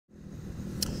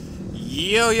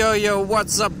Yo,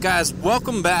 what's up guys?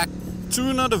 Welcome back to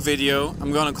another video.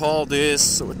 I'm gonna call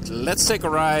this Let's Take a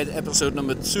Ride episode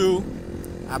number 2.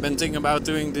 I've been thinking about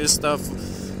doing this stuff,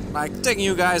 like taking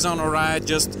you guys on a ride,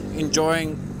 just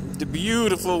enjoying the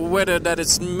beautiful weather that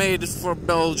it's made for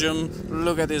Belgium.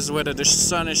 Look at this weather, the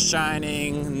sun is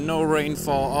shining, no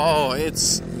rainfall. Oh,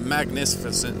 it's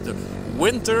magnificent. The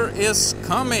winter is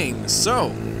coming,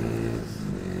 so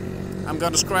I'm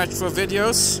gonna scratch for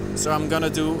videos, so I'm gonna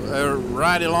do a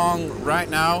ride along right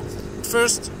now.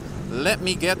 First, let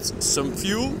me get some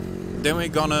fuel, then we're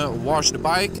gonna wash the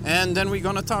bike, and then we're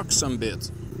gonna talk some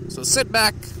bit. So sit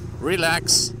back,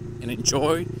 relax, and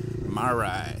enjoy my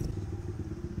ride.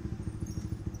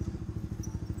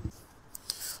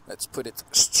 Let's put it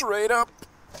straight up.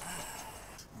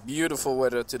 Beautiful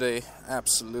weather today,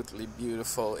 absolutely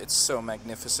beautiful. It's so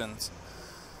magnificent.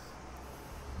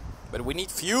 But we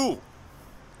need fuel.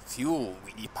 Fuel,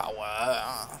 we need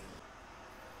power.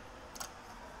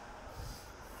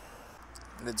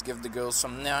 Let's give the girls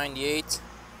some 98.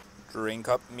 Drink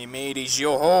up me mateys,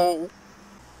 yo ho.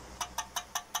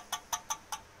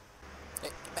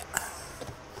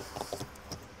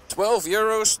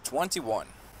 €12.21.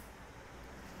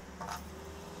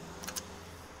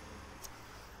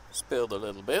 Spilled a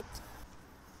little bit.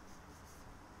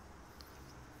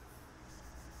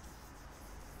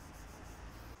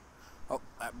 Oh,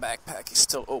 that backpack is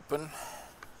still open.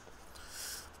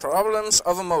 Problems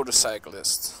of a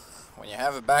motorcyclist. When you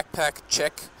have a backpack,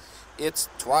 check it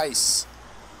twice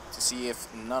to see if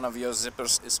none of your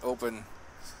zippers is open.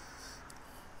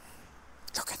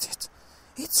 Look at it.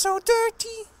 It's so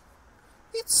dirty.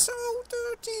 It's so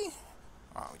dirty.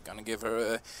 Oh, we're gonna give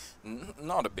her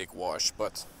not a big wash,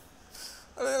 but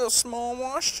a little small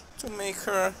wash to make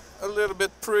her a little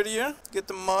bit prettier. Get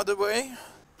the mud away.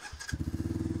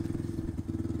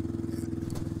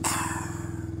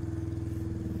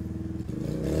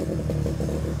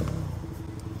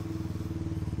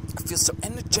 I feel so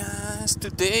energized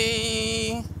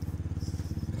today.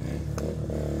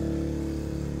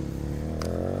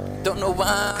 Don't know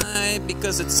why,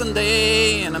 because it's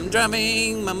Sunday and I'm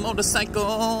driving my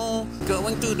motorcycle,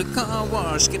 going to the car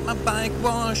wash, get my bike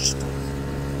washed.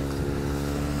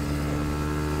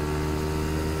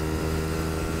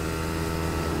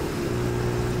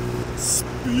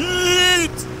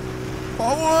 Speed!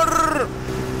 Power!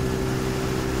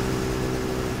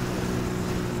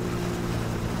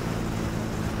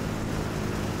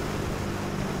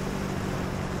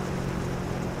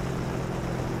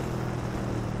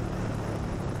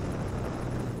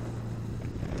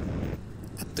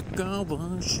 The car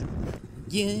wash,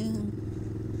 yeah.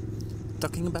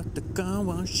 Talking about the car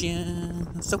wash, yeah.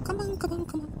 So come on,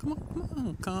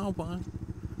 car wash.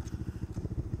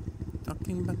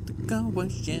 Talking about the car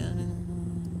wash, yeah.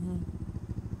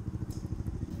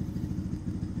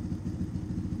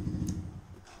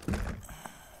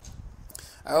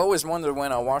 I always wonder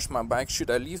when I wash my bike, should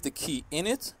I leave the key in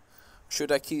it?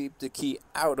 Should I keep the key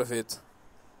out of it?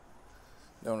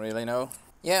 Don't really know.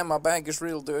 Yeah, my bike is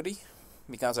real dirty,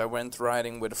 because I went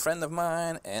riding with a friend of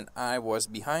mine and I was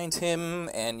behind him,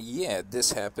 and yeah,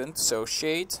 this happened. So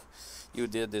Shade, you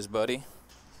did this, buddy.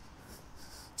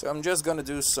 So I'm just gonna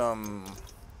do some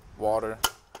water.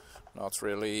 Not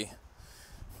really.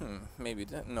 Maybe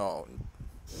that, no.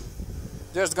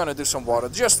 Just gonna do some water.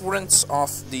 Just rinse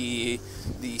off the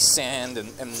sand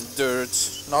and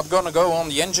dirt. Not gonna go on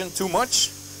the engine too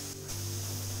much.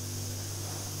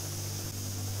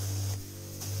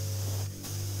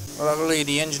 Luckily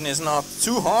the engine is not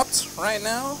too hot right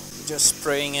now. Just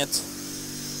spraying it.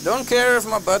 Don't care if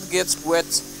my butt gets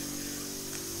wet.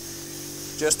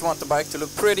 Just want the bike to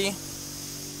look pretty.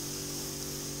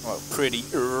 Well,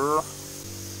 prettier.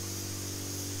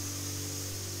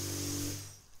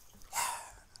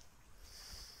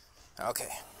 Okay.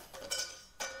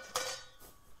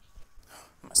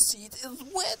 My seat is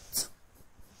wet.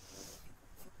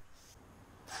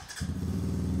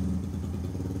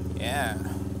 Yeah.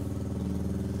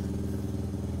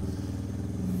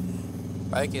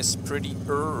 Bike is pretty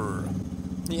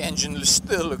The engine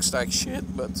still looks like shit,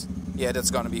 but yeah, that's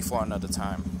gonna be for another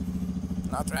time.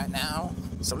 Not right now.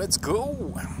 So let's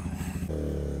go.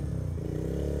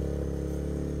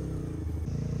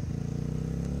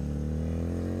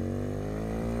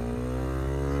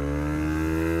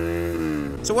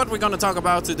 So what we're gonna talk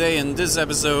about today in this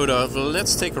episode of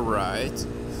Let's Take a Ride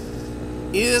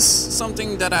is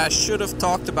something that I should have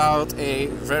talked about a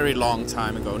very long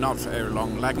time ago. Not very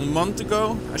long, like a month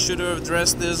ago. I should have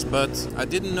addressed this, but I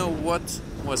didn't know what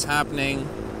was happening.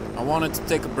 I wanted to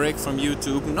take a break from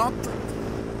YouTube. Not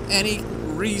any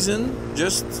reason,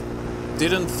 just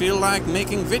didn't feel like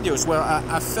making videos. Well,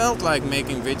 I felt like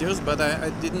making videos, but I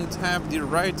didn't have the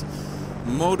right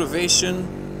motivation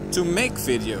to make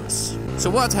videos.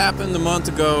 So what happened a month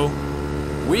ago?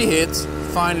 We hit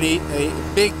finally a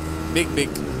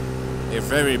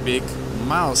very big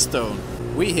milestone.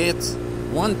 We hit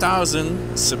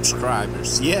 1,000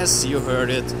 subscribers. Yes, you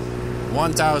heard it.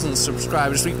 1,000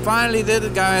 subscribers. We finally did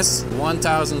it, guys.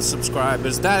 1,000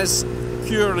 subscribers. That is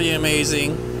purely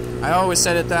amazing. I always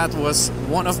said that was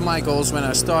one of my goals when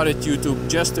I started YouTube,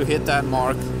 just to hit that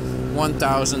mark.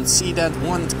 1,000, see that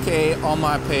 1K on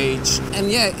my page. And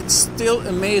yeah, it still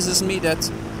amazes me that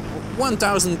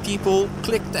 1,000 people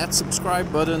clicked that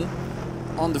subscribe button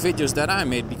on the videos that I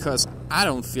made, because I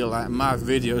don't feel like my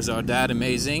videos are that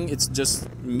amazing. It's just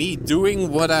me doing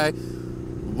what I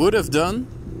would have done,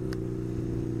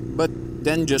 but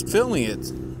then just filming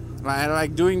it.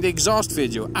 Like doing the exhaust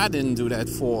video. I didn't do that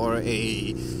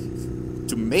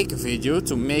to make a video,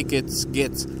 to make it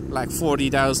get like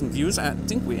 40,000 views. I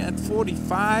think we had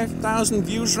 45,000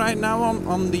 views right now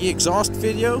on the exhaust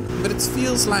video. But it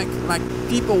feels like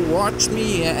people watch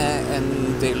me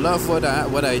and they love what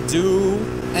I do.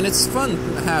 And it's fun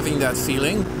having that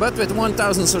feeling. But with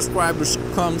 1,000 subscribers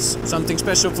comes something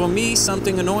special for me,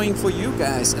 something annoying for you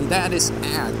guys, and that is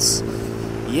ads.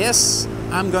 Yes,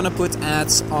 I'm gonna put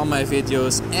ads on my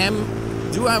videos.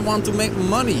 Do I want to make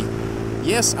money?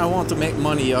 Yes, I want to make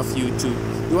money off YouTube.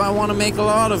 Do I want to make a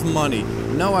lot of money?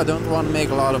 No, I don't want to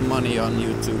make a lot of money on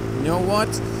YouTube. You know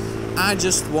what? I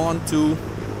just want to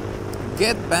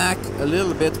get back a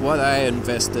little bit what I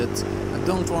invested. I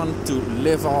don't want to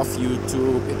live off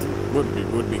YouTube. It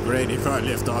would be great if I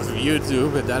lived off of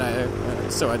YouTube, but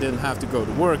that so I didn't have to go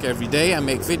to work every day. I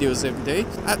make videos every day.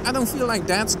 I don't feel like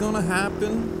that's gonna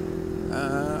happen.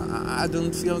 I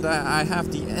don't feel that I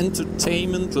have the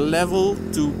entertainment level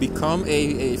to become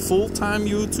a full-time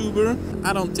YouTuber.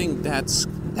 I don't think that's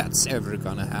ever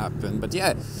gonna happen. But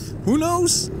yeah, who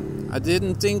knows? I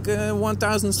didn't think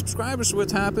 1,000 subscribers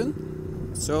would happen.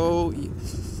 So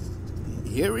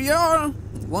here we are,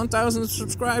 1,000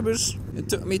 subscribers. It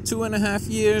took me 2.5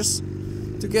 years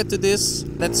to get to this.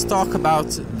 Let's talk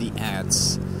about the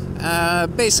ads.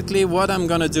 Basically what I'm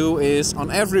gonna do is, on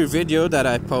every video that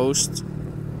I post,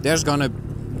 there's gonna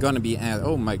be ad.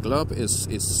 Oh, my glove is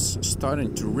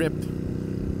starting to rip.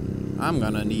 I'm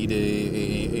gonna need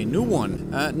a new one.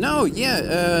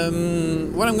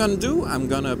 What I'm gonna do, I'm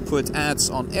gonna put ads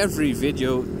on every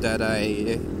video that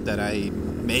I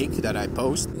make, that I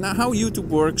post. Now, how YouTube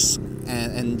works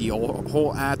and the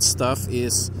whole ad stuff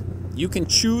is, you can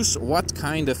choose what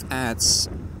kind of ads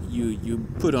you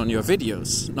put on your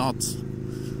videos, not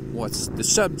what the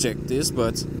subject is,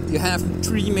 but you have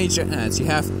 3 major ads. You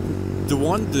have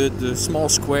the small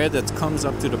square that comes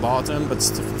up to the bottom, but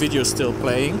the video is still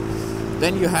playing.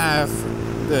 Then you have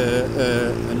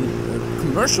a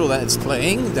commercial that's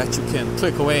playing that you can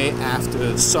click away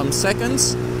after some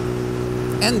seconds.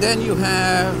 And then you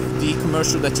have the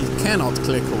commercial that you cannot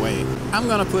click away. I'm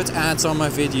gonna put ads on my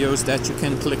videos that you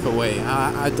can click away.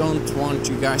 I don't want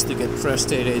you guys to get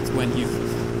frustrated when you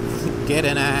get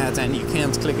an ad and you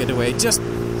can't click it away. Just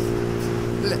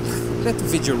let the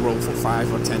video roll for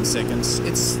 5 or 10 seconds.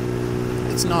 It's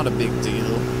not a big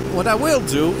deal. What I will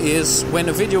do is, when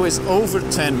a video is over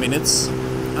 10 minutes,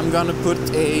 I'm gonna put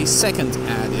a second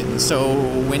ad in. So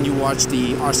when you watch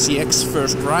the RCX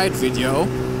first ride video,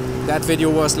 that video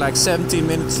was like 17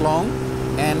 minutes long,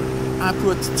 and I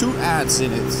put 2 ads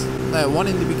in it. One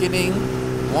in the beginning,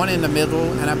 one in the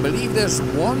middle, and I believe there's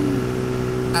one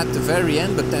at the very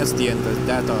end, but that's the end.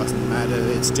 That doesn't matter.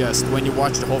 It's just when you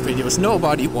watch the whole videos,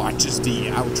 nobody watches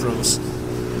the outros.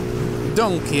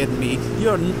 Don't kid me.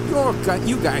 You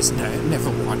guys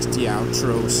never watch the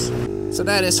outros. So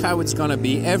that is how it's gonna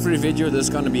be. Every video there's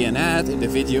gonna be an ad. If the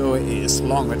video is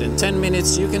longer than 10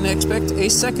 minutes, you can expect a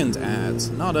second ad.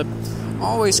 Not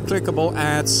always clickable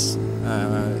ads.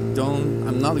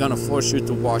 I'm not gonna force you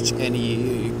to watch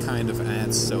any kind of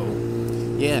ads. So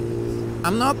yeah,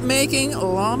 I'm not making a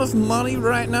lot of money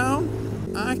right now.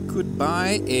 I could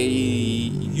buy a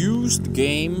used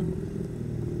game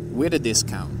with a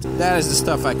discount. That is the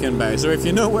stuff I can buy. So if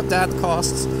you know what that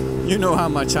costs, you know how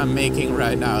much I'm making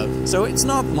right now. So it's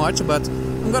not much, but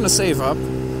I'm gonna save up,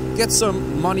 get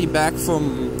some money back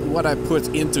from what I put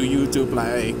into YouTube,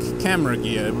 like camera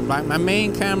gear. Like my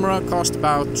main camera cost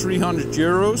about 300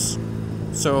 euros.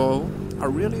 So I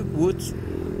really would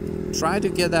try to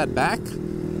get that back.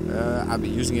 I've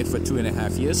been using it for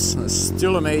 2.5 years. I'm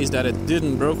still amazed that it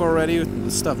didn't broke already, the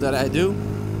stuff that I do.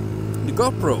 The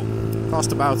GoPro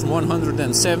cost about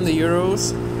 170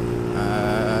 euros.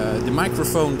 The the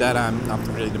microphone that I'm, not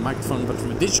really the microphone, but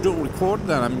the digital recorder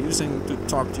that I'm using to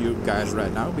talk to you guys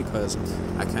right now, because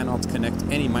I cannot connect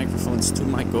any microphones to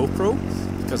my GoPro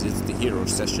because it's the Hero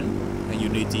Session and you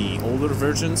need the older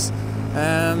versions.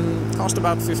 Cost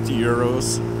about 50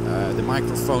 euros. The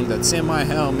microphone that's in my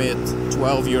helmet,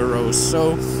 12 euros.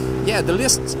 So yeah, the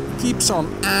list keeps on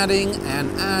adding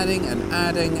and adding and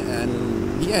adding,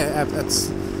 and yeah,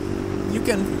 you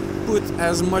can put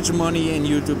as much money in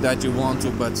YouTube that you want to,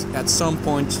 but at some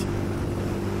point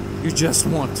you just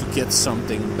want to get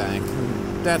something back.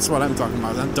 That's what I'm talking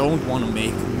about. I don't want to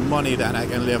make money that I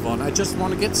can live on. I just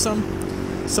want to get some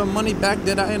money back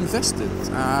that I invested.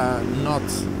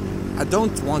 I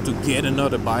don't want to get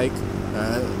another bike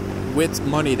with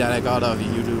money that I got out of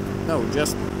YouTube. No,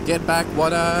 just get back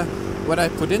what I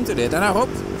put into it. And I hope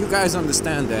you guys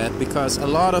understand that, because a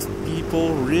lot of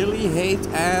people really hate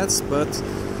ads, but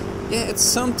yeah, it's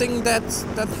something that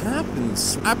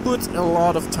happens. I put a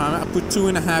lot of time. I put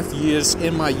 2.5 years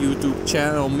in my YouTube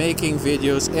channel making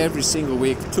videos every single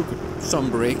week. Took some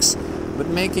breaks, but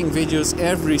making videos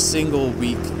every single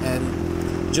week,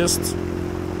 and just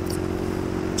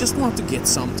want to get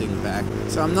something back.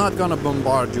 So I'm not gonna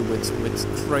bombard you with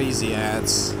crazy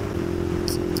ads.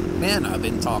 Man, I've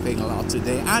been talking a lot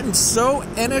today. I'm so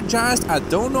energized. I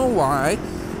don't know why.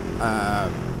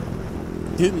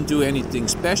 Didn't do anything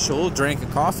special. Drank a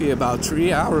coffee about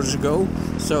 3 hours ago.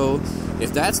 So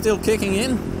if that's still kicking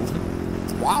in,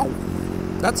 wow,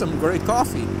 that's some great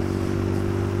coffee.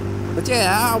 But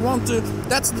yeah, I want to.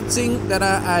 That's the thing that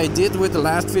I did with the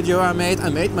last video I made. I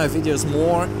made my videos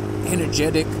more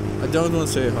energetic. I don't want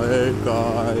to say, hey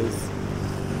guys,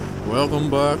 welcome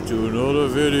back to another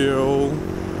video.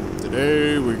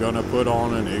 Today we're gonna put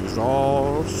on an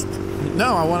exhaust.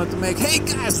 No, I wanted to make, hey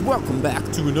guys, welcome back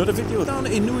to another video. Down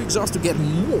a new exhaust to get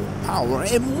more power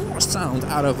and more sound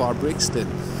out of our Brixton.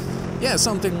 Yeah,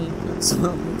 something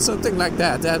like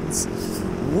that. That's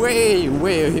way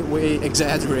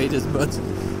exaggerated, but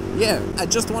yeah, I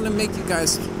just want to make you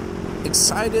guys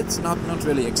excited, not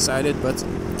really excited, but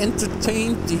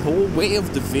entertained the whole way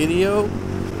of the video.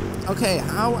 Okay,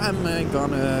 how am I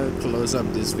gonna close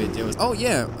up this video? Oh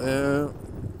yeah,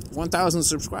 1,000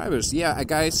 subscribers. Yeah,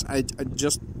 guys, I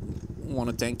just want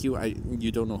to thank you.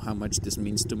 You don't know how much this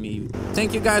means to me.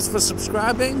 Thank you guys for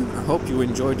subscribing. I hope you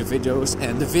enjoy the videos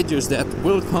and the videos that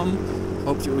will come.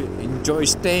 Hope you enjoy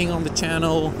staying on the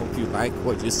channel. Hope you like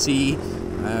what you see.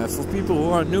 For people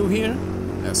who are new here,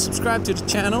 subscribe to the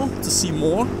channel to see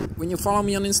more. When you follow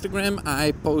me on Instagram,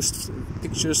 I post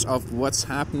pictures of what's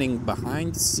happening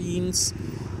behind the scenes.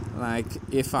 Like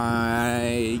if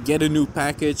I get a new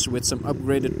package with some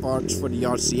upgraded parts for the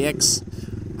RCX,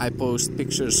 I post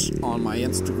pictures on my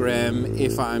Instagram.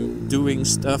 If I'm doing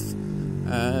stuff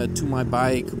to my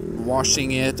bike,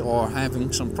 washing it or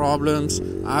having some problems,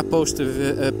 I post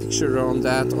a picture on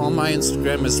that on my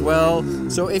Instagram as well.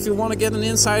 So if you want to get an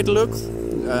inside look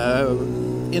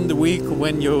in the week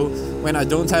when I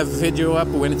don't have a video up,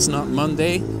 when it's not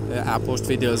Monday, I post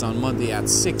videos on Monday at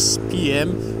 6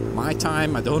 p.m. my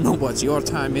time. I don't know what your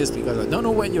time is because I don't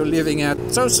know where you're living at.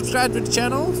 So subscribe to the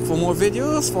channel for more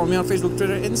videos. Follow me on Facebook,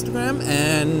 Twitter, Instagram,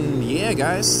 and yeah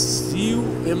guys, see you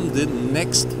in the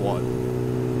next one.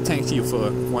 Thank you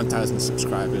for 1,000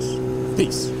 subscribers.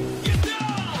 Peace.